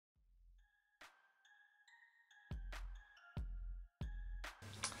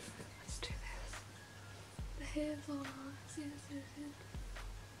hair's all nice. Yes.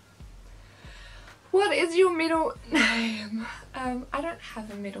 What is your middle name? I don't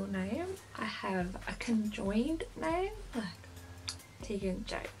have a middle name. I have a conjoined name, like Tegan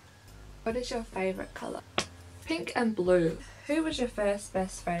J. What is your favourite colour? Pink and blue. Who was your first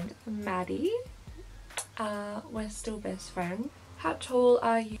best friend? Maddie. We're still best friends. How tall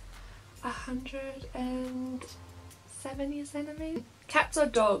are you? 170 centimeters. Cats or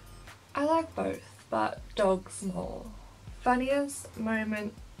dogs? I like both, but dogs more. Funniest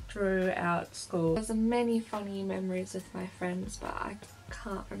moment throughout school? There's many funny memories with my friends, but I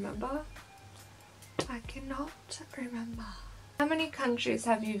can't remember. I cannot remember. How many countries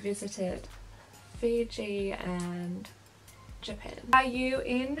have you visited? Fiji and Japan. Are you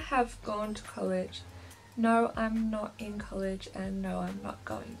in? Have gone to college? No, I'm not in college, and no, I'm not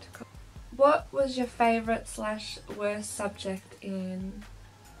going to college. What was your favourite / worst subject in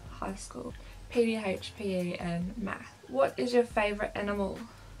high school? PDH, PE and math. What is your favourite animal?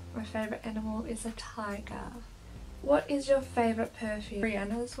 My favourite animal is a tiger. What is your favourite perfume?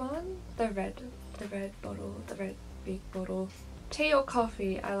 Rihanna's one. The red bottle, the red big bottle. Tea or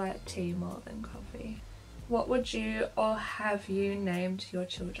coffee? I like tea more than coffee. What would you or have you named your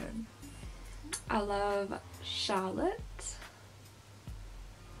children? I love Charlotte.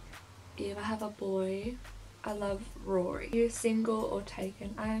 If I have a boy, I love Rory. Are you single or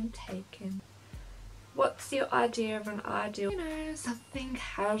taken? I am taken. What's your idea of an ideal? You know, something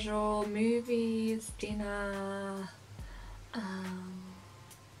casual, movies, dinner,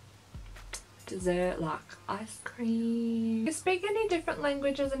 dessert like ice cream. You speak any different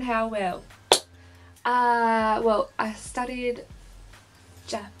languages and how well? Well, I studied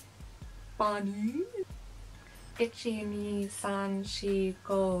Japanese. Ichi, ni, san, shi,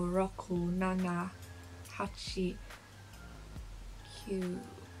 go, roku, nana, hachi, kyu,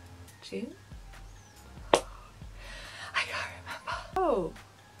 jin. I can't remember. Oh,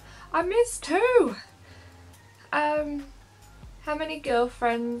 I missed 2. How many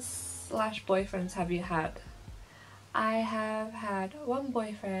girlfriends / boyfriends have you had? I have had 1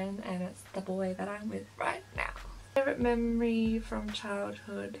 boyfriend, and it's the boy that I'm with right now. Favorite memory from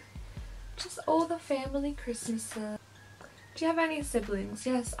childhood? Just all the family Christmases. Do you have any siblings?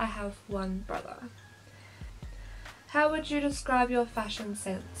 Yes, I have 1 brother. How would you describe your fashion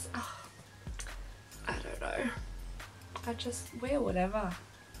sense? Oh, I don't know. I just wear whatever.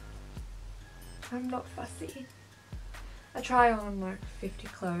 I'm not fussy. I try on like 50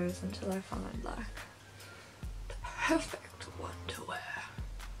 clothes until I find like the perfect one to wear.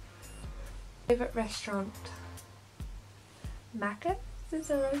 Favorite restaurant? Macca's is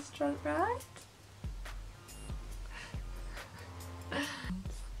a restaurant, right?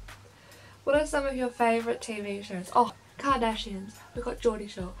 What are some of your favourite TV shows? Oh, Kardashians. We've got Geordie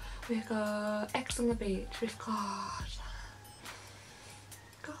Shore. We've got Ex on the Beach. We've got...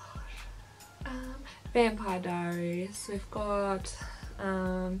 Vampire Diaries. We've got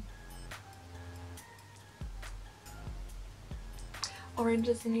Orange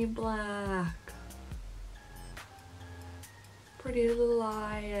is the New Black, Pretty Little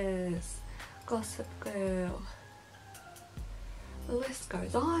Liars, Gossip Girl. The list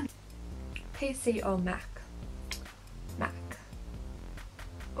goes on. PC or Mac? Mac.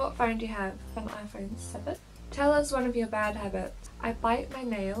 What phone do you have? An iPhone 7. Tell us one of your bad habits. I bite my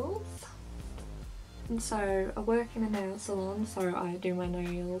nails. And so I work in a nail salon, so I do my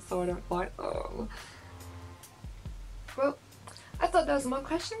nails so I don't bite them. Well, I thought there was more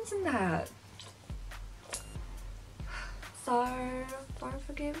questions than that. So don't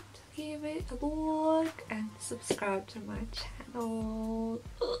forget to give it a like and subscribe to my channel.